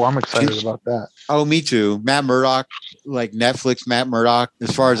 Oh, I'm excited about that. Oh, me too. Matt Murdock, like Netflix. Matt Murdock,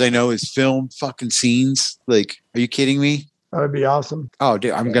 as far as I know, is filmed fucking scenes. Like, are you kidding me? That would be awesome. Oh,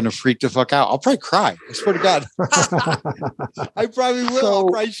 dude, I'm going to freak the fuck out. I'll probably cry. I swear to God. I probably will. I'll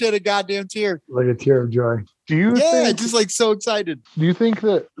probably shed a goddamn tear. Like a tear of joy. Just like so excited. Do you think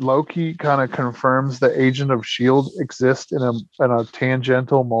that Loki kind of confirms that Agent of S.H.I.E.L.D. exists in a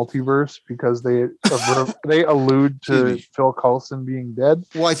tangential multiverse because they allude to Phil Coulson being dead?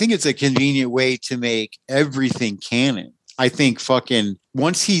 Well, I think it's a convenient way to make everything canon. I think fucking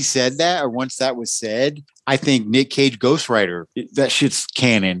once he said that, or once that was said, I think Nick Cage Ghost Rider, that shit's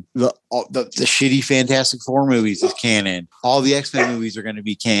canon. The shitty Fantastic Four movies is canon. All the X-Men movies are going to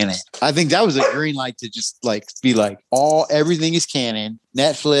be canon. I think that was a green light to just like be like, everything is canon.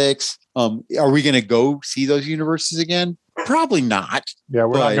 Netflix. Are we going to go see those universes again? Probably not. Yeah,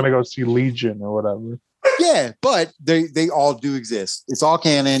 we're not going to go see Legion or whatever. Yeah, but they all do exist. It's all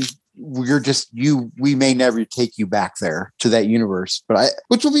canon. We may never take you back there to that universe,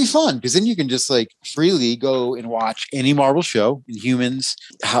 which will be fun because then you can just like freely go and watch any Marvel show in Humans,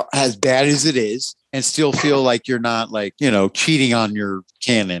 as bad as it is, and still feel like you're not like, cheating on your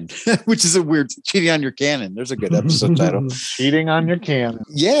canon, which is a weird cheating on your canon. There's a good episode title. Cheating on your canon.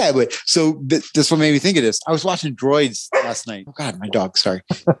 Yeah. But so this what made me think of this. I was watching Droids last night. Oh God, my dog. Sorry.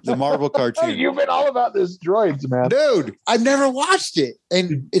 The Marvel cartoon. You've been all about this Droids, man. Dude, I've never watched it.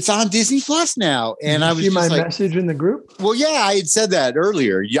 And it's on Disney Plus now. And I was see my like, message in the group? Well, yeah, I had said that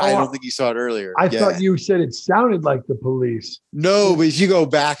earlier. Yeah, I don't think you saw it earlier. I thought you said it sounded like the police. No, but if you go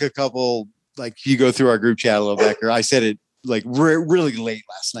back a couple, like you go through our group chat a little bit, I said it like really late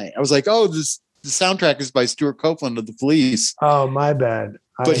last night. I was like, the soundtrack is by Stuart Copeland of the Police. Oh, my bad.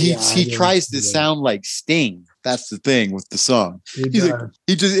 But he tries to sound like Sting. That's the thing with the song. He's like,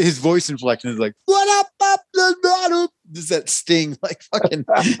 his voice inflection is like, what up, Does that Sting like fucking?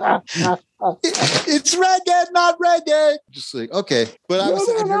 It's reggae, not reggae. Just like okay, but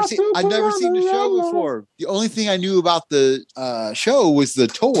I've never seen the show before. The only thing I knew about the show was the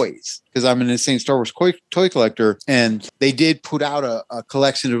toys because I'm an insane Star Wars toy collector, and they did put out a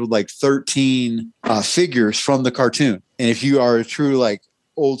collection of like 13 figures from the cartoon. And if you are a true like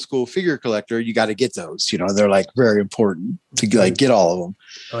old school figure collector, you got to get those. They're like very important to like get all of them.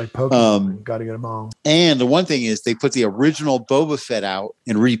 Like Pokemon, got to get them all. And the one thing is they put the original Boba Fett out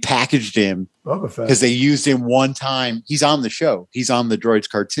and repackaged him because they used him one time. He's on the show. He's on the Droids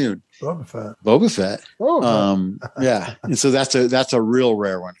cartoon. Boba Fett. Yeah. And so that's a real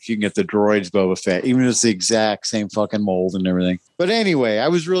rare one. If you can get the Droids Boba Fett, even if it's the exact same fucking mold and everything. But anyway, I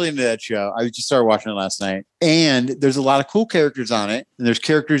was really into that show. I just started watching it last night, and there's a lot of cool characters on it. And there's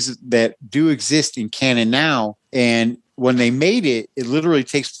characters that do exist in canon now. And when they made it, it literally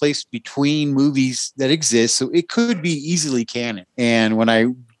takes place between movies that exist. So it could be easily canon. And when I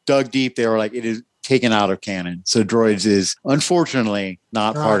dug deep, they were like, it is taken out of canon. So Droids is unfortunately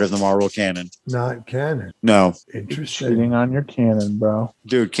not part of the Marvel canon. Not canon. No. Interesting. Cheating on your canon, bro.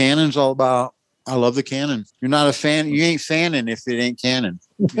 Dude, canon's all about, I love the canon. You're not a fan. You ain't fanning if it ain't canon.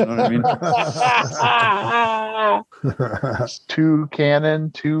 You know what I mean? Two canon,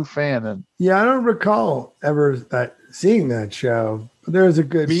 two fanning. Yeah, I don't recall ever seeing that show. But there was a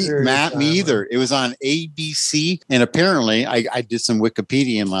good me either. It was on ABC, and apparently I did some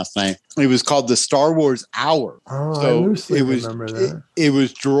Wikipediaing last night. It was called the Star Wars Hour. Oh, so I loosely remember that. It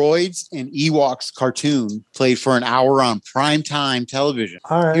was Droids and Ewoks cartoon played for an hour on primetime television.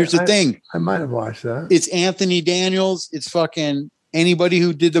 All right, here's the thing. I might have watched that. It's Anthony Daniels. It's fucking anybody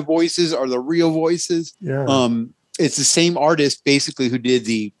who did the voices are the real voices. Yeah. It's the same artist basically who did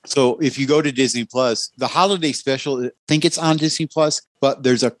so if you go to Disney Plus, the holiday special, I think it's on Disney Plus, but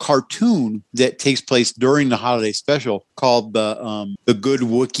there's a cartoon that takes place during the holiday special called the Good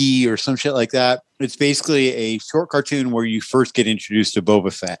Wookiee or some shit like that. It's basically a short cartoon where you first get introduced to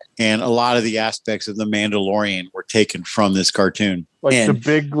Boba Fett, and a lot of the aspects of the Mandalorian were taken from this cartoon. Like the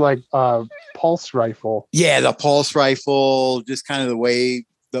big pulse rifle. Yeah, the pulse rifle, just kind of the way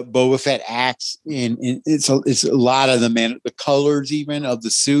that Boba Fett acts in it's a lot of the colors even of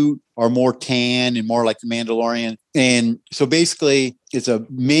the suit are more tan and more like the Mandalorian. And so basically it's a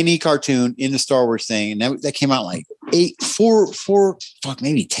mini cartoon in the Star Wars thing. And that came out like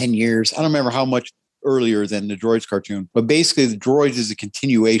maybe 10 years. I don't remember how much earlier than the Droids cartoon, but basically the Droids is a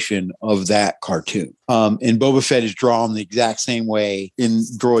continuation of that cartoon. And Boba Fett is drawn the exact same way in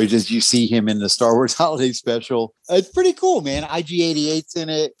Droids as you see him in the Star Wars holiday special. It's pretty cool, man. IG-88's in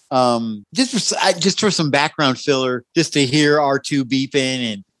it. Just for some background filler, just to hear R2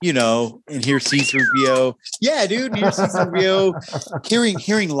 beeping and hear C-3PO. Yeah, dude, hear C-3PO.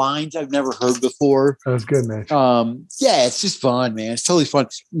 Hearing lines I've never heard before. That was good, man. Yeah, it's just fun, man. It's totally fun.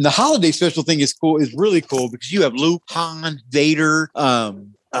 And the holiday special thing is really cool because you have Luke, Han, Vader,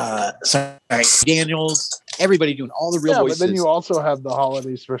 Daniels, everybody doing all the real voices. But then you also have the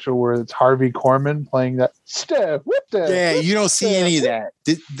holiday special where it's Harvey Korman playing that Steph. Yeah, you don't see any of that.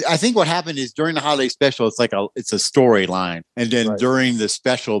 I think what happened is during the holiday special, it's a storyline, and then during the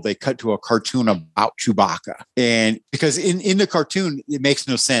special, they cut to a cartoon about Chewbacca. And because in the cartoon, it makes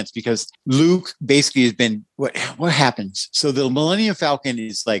no sense because Luke basically has been what happens? So the Millennium Falcon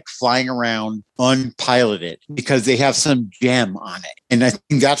is like flying around unpiloted because they have some gem on it, and I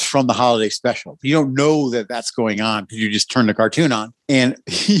think that's from the holiday special. You don't know that that's going on because you just turn the cartoon on. And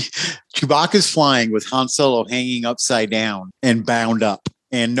Chewbacca's flying with Han Solo hanging upside down and bound up.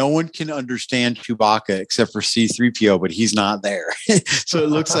 And no one can understand Chewbacca except for C-3PO, but he's not there. So it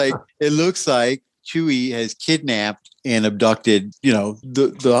looks like Chewie has kidnapped and abducted,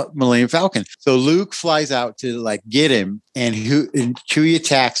 the Millennium Falcon. So Luke flies out to get him, and Chewie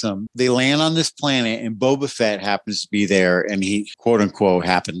attacks him. They land on this planet, and Boba Fett happens to be there, and he quote unquote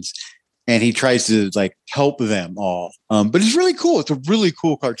happens. And he tries to help them all. But it's really cool. It's a really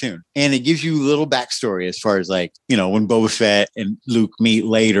cool cartoon. And it gives you a little backstory as far as when Boba Fett and Luke meet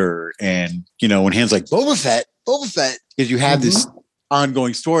later. And, when Han's like, Boba Fett, because you have this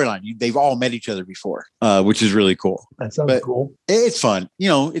ongoing storyline. They've all met each other before, which is really cool. That sounds cool. It's fun.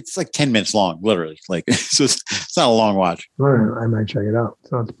 It's 10 minutes long, literally. So it's not a long watch. I might check it out.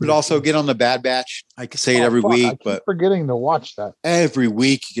 But also get on the Bad Batch. I can say it every week, but forgetting to watch that. Every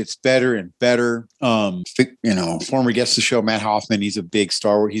week it gets better and better. Former guest of the show, Matt Hoffman, he's a big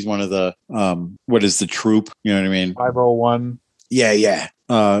Star Wars. He's one of the what is the troop? You know what I mean? 501. Yeah.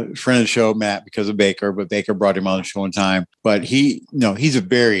 Friend of the show, Matt, because of Baker, but Baker brought him on the show one time. But he's a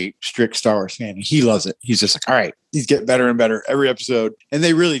very strict Star Wars fan, and he loves it. He's just like, all right, these get better and better every episode, and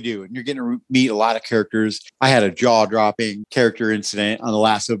they really do. And you're getting to meet a lot of characters. I had a jaw-dropping character incident on the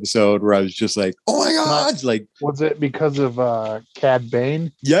last episode where I was just like, oh my god! Was it because of Cad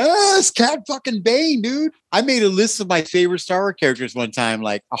Bane? Yes, Cad fucking Bane, dude. I made a list of my favorite Star Wars characters one time,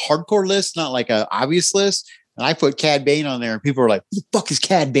 like a hardcore list, not like an obvious list. And I put Cad Bane on there, and people were like, who the fuck is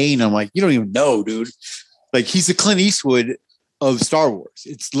Cad Bane? I'm like, you don't even know, dude. He's the Clint Eastwood of Star Wars.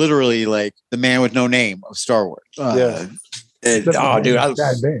 It's literally the man with no name of Star Wars. Yeah. Dude, Cad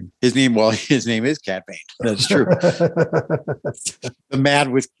Bane. His name is Cad Bane. That's true. the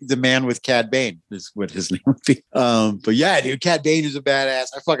man with Cad Bane is what his name would be. But yeah, dude, Cad Bane is a badass.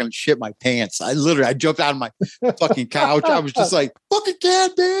 I fucking shit my pants. I jumped out of my fucking couch. I was just like, fucking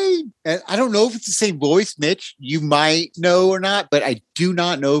Cad Bane. And I don't know if it's the same voice, Mitch. You might know or not, but I do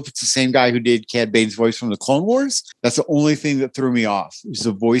not know if it's the same guy who did Cad Bane's voice from the Clone Wars. That's the only thing that threw me off. Is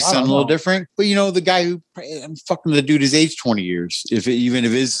the voice sound a little different? But the guy who I'm fucking the dude is aged 20 years, even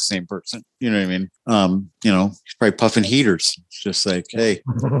if it is the same person. You know what I mean? He's probably puffing heaters. It's just like, hey.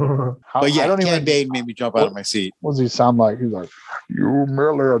 But yeah, Cad Bane made me jump out of my seat. What does he sound like? He's like, you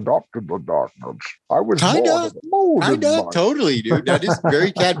merely adopted the darkness. I was kinda, totally, dude. That is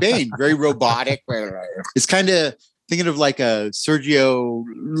very Cad Bane, very robotic. It's kind of thinking of like a Sergio,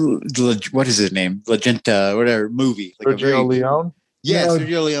 what is his name? Legenta, whatever movie. Sergio Leone? Yeah,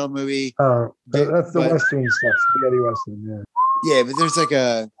 Sergio Leone movie. Oh, that's the Western stuff, spaghetti Western. Yeah. Yeah, but there's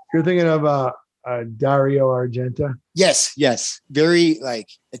You're thinking of Dario Argento. Yes. Very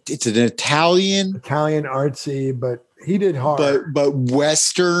it's an Italian artsy, but he did hard. But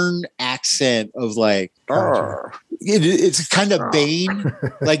Western accent of like, Gotcha. it's kind of Bane,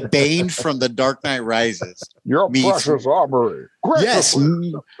 like Bane from The Dark Knight Rises. Your Meets- precious armory. Yes,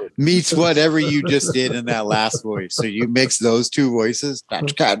 meets whatever you just did in that last voice. So you mix those two voices.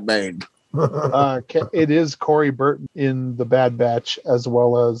 That's Cad Bane. It is Corey Burton in The Bad Batch as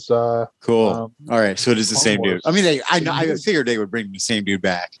well as Cool. All right, so it is the Clone same Wars. dude. I mean, I figured they would bring the same dude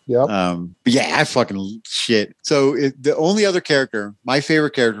back. Yep. But yeah, I fucking shit. So the only other character, my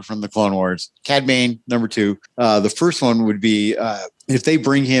favorite character from the Clone Wars, Cad Bane, number 2. The first one would be if they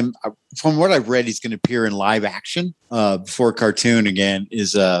bring him. From what I've read, he's going to appear in live action before cartoon again.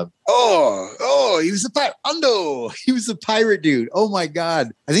 Is he was the pirate Hondo. He was the pirate dude. Oh my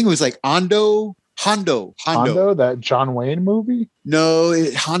god, I think it was like Hondo, that John Wayne movie. No,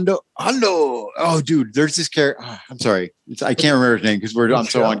 Hondo. Oh, dude, there's this character. I'm sorry, I can't remember his name because I'm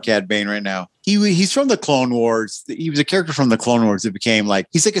so on Cad Bane right now. He's from the Clone Wars. He was a character from the Clone Wars that became like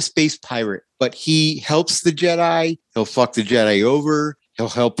he's like a space pirate, but he helps the Jedi. He'll fuck the Jedi over. He'll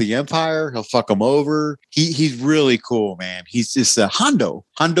help the Empire. He'll fuck them over. He's really cool, man. He's just Hondo.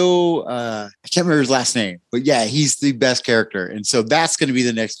 I can't remember his last name, but yeah, he's the best character. And so that's going to be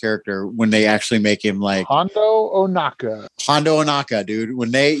the next character when they actually make him like Hondo Ohnaka, dude.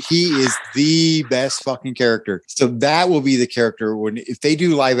 He is the best fucking character. So that will be the character if they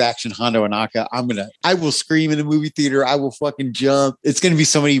do live action Hondo Ohnaka, I will scream in the movie theater. I will fucking jump. It's going to be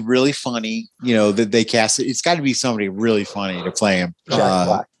somebody really funny, that they cast it. It's got to be somebody really funny to play him.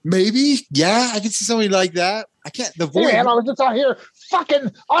 Maybe, yeah, I can see somebody like that. I can't. The voice. Man, I was just out here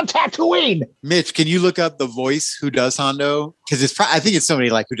fucking on Tatooine. Mitch, can you look up the voice who does Hondo? Because I think it's somebody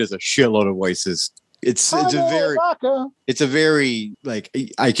like who does a shitload of voices. It's a very like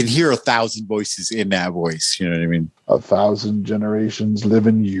I can hear 1,000 voices in that voice. You know what I mean? 1,000 generations live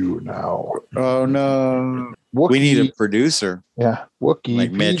in you now. Oh no. Wookiee. We need a producer. Yeah, Wookiee.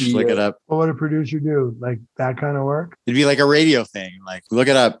 Like Mitch, look it up. What would a producer do? Like that kind of work? It'd be like a radio thing. Like look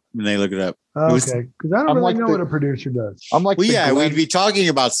it up, and they look it up. Okay, because I don't really know what a producer does. I'm like, we'd be talking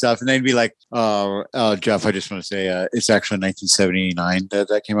about stuff, and they'd be like, Jeff, I just want to say, it's actually 1979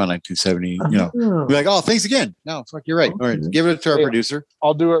 that came out, 1970. Be like, oh, thanks again. No, fuck, you're right. All right, give it to our producer.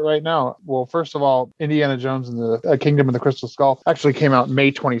 I'll do it right now. Well, first of all, Indiana Jones and the Kingdom of the Crystal Skull actually came out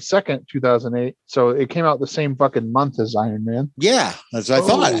May 22nd, 2008. So it came out the same fucking month as Iron Man. Yeah, that's what I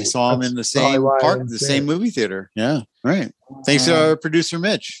thought. I saw him in the same park, the same movie theater. Yeah, right. Thanks to our producer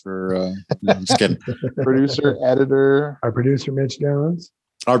Mitch for. No, I'm just kidding. Producer, editor, our producer Mitch Jones,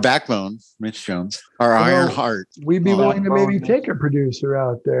 our backbone Mitch Jones, our Iron Heart. We'd be willing to maybe take a producer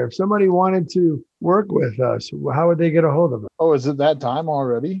out there if somebody wanted to work with us. How would they get a hold of us? Oh, is it that time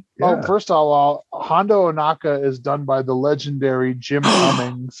already? Yeah. Oh, first of all, Hondo Ohnaka is done by the legendary Jim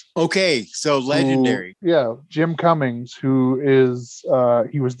Cummings. Okay, so legendary. Jim Cummings, who is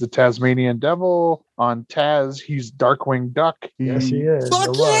he was the Tasmanian Devil on Taz. He's Darkwing Duck. Yes, he is.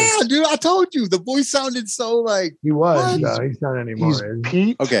 Fuck yeah, dude! I told you the voice sounded so like he was. He's not anymore. He's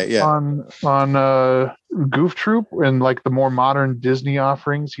Pete. Okay, yeah. On Goof Troop and like the more modern Disney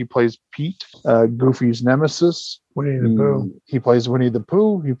offerings, he plays Pete, Goofy's nemesis. Winnie the Pooh. He plays Winnie the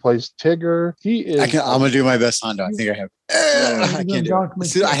Pooh. He plays Tigger. He is. I'm gonna do my best, Hondo. I think I have. I can't do it.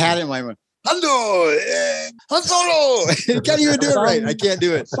 See, I had it in my mind. Hondo, Han Solo. Can't even do it right. I can't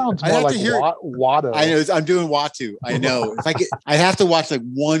do it. Sounds more like Watto. I know. I'm doing Watu. I know. If I could, I'd have to watch like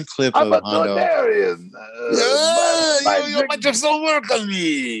one clip of Hondo. You might just don't work on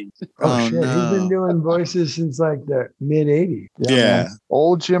me. Oh shit! No. He's been doing voices since like the mid '80s. Yeah.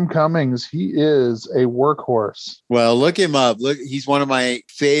 Old Jim Cummings. He is a workhorse. Well, look him up. Look, he's one of my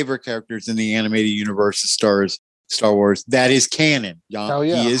favorite characters in the animated universe of Star Wars. That is canon. Hell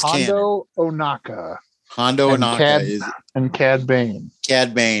yeah. He is Hondo Ohnaka. Hondo Ohnaka and Cad Bane.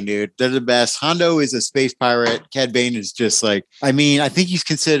 Cad Bane, dude. They're the best. Hondo is a space pirate. Cad Bane is just like, I think he's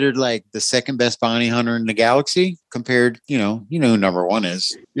considered like the second best bounty hunter in the galaxy compared, you know who number one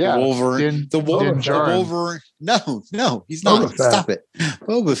is. Yeah. Wolverine. The Wolverine. No, he's not. Stop it.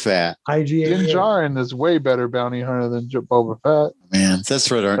 Boba Fett. Din Djarin is way better bounty hunter than Boba Fett. Man, that's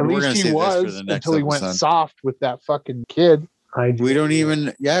for At least he was until he went soft with that fucking kid. We don't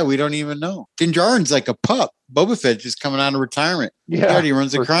even know. Din Djarin's like a pup. Boba Fett just coming out of retirement. Yeah, he already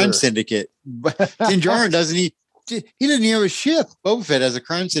runs a crime syndicate. Din Djarin he doesn't even have a ship. Boba Fett has a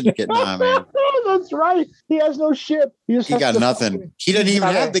crime syndicate now, man. That's right. He has no ship. He got nothing. He doesn't even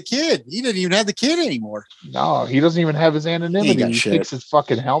have the kid. He doesn't even have the kid anymore. No, he doesn't even have his anonymity. He takes his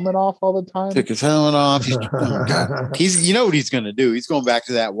fucking helmet off all the time. Took his helmet off. He's you know what he's gonna do? He's going back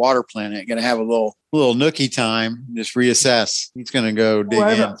to that water planet, gonna have a little nookie time, just reassess. He's gonna go dig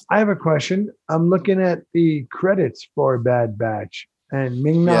in. I have a question. I'm looking at the credits for Bad Batch. And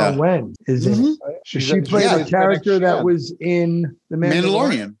Ming Na Yeah. Wen is in it. She played yeah, a character Fennec that Shan. was in the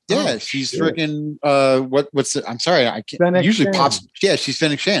Mandalorian. Yeah, Oh, she's shit. freaking what's it? I'm sorry, I can't Fennec usually Shan. pops. Yeah, she's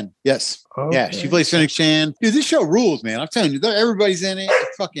Fennec Shan. Yes. Yeah, Okay. she plays Fennec Shan. Dude, this show rules, man. I'm telling you, everybody's in it.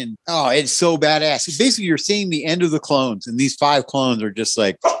 It's fucking it's so badass. Basically, you're seeing the end of the clones, and these 5 clones are just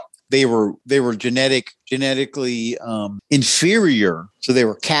like they were genetically inferior, so they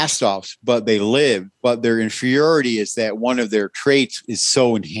were cast-offs, but they lived. But their inferiority is that one of their traits is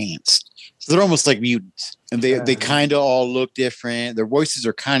so enhanced. So they're almost like mutants, and they kind of all look different. Their voices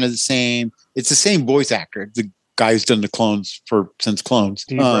are kind of the same. It's the same voice actor, the guy who's done the clones since Clones.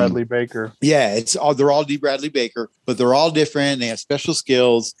 D. Bradley Baker. Yeah, they're all D. Bradley Baker, but they're all different. They have special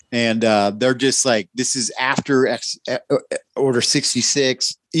skills, and they're just like, this is after Order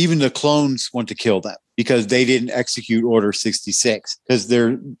 66. Even the clones want to kill them because they didn't execute Order 66 because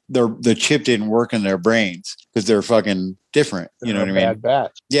the chip didn't work in their brains because they're fucking different. You know what I mean? Bad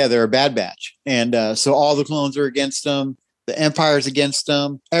batch. Yeah, they're a bad batch, and so all the clones are against them. The Empire's against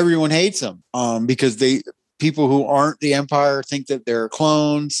them. Everyone hates them because people who aren't the Empire think that they're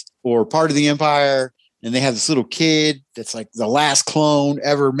clones or part of the Empire, and they have this little kid that's like the last clone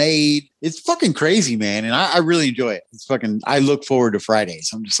ever made. It's fucking crazy, man, and I really enjoy it. It's fucking. I look forward to Fridays.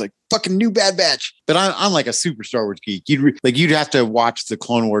 I'm just like fucking new Bad Batch, but I'm like a super Star Wars geek. You'd have to watch the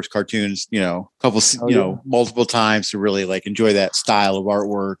Clone Wars cartoons, multiple times to really like enjoy that style of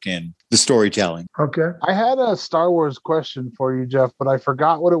artwork and the storytelling. Okay. I had a Star Wars question for you, Jeff, but I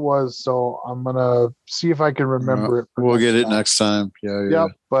forgot what it was, so I'm gonna see if I can remember it. We'll get it next time. Yeah. Yep.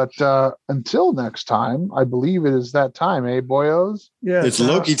 But until next time, I believe it is that time, eh, boyos? Yeah. It's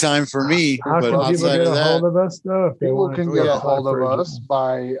Loki time for me. How But can people outside get of a hold that, of us though? If they People want can to get go a hold of for us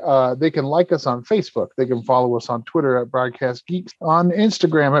by they can like us on Facebook. They can follow us on Twitter at Broadcast Geeks, on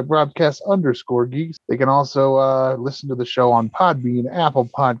Instagram at Broadcast_Geeks. They can also listen to the show on Podbean, Apple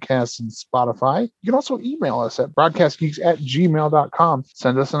Podcasts, and Spotify. You can also email us at broadcastgeeks@gmail.com.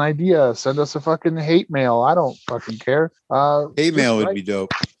 Send us an idea. Send us a fucking hate mail. I don't fucking care. hate mail would be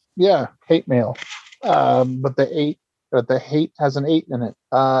dope. Yeah, hate mail. But the hate has an 8 in it.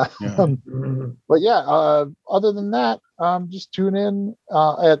 But yeah, other than that, just tune in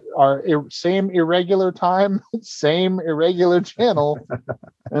at our same irregular time, same irregular channel.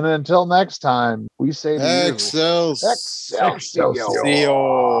 And until next time, we say to you, Excelsior. Excelsior.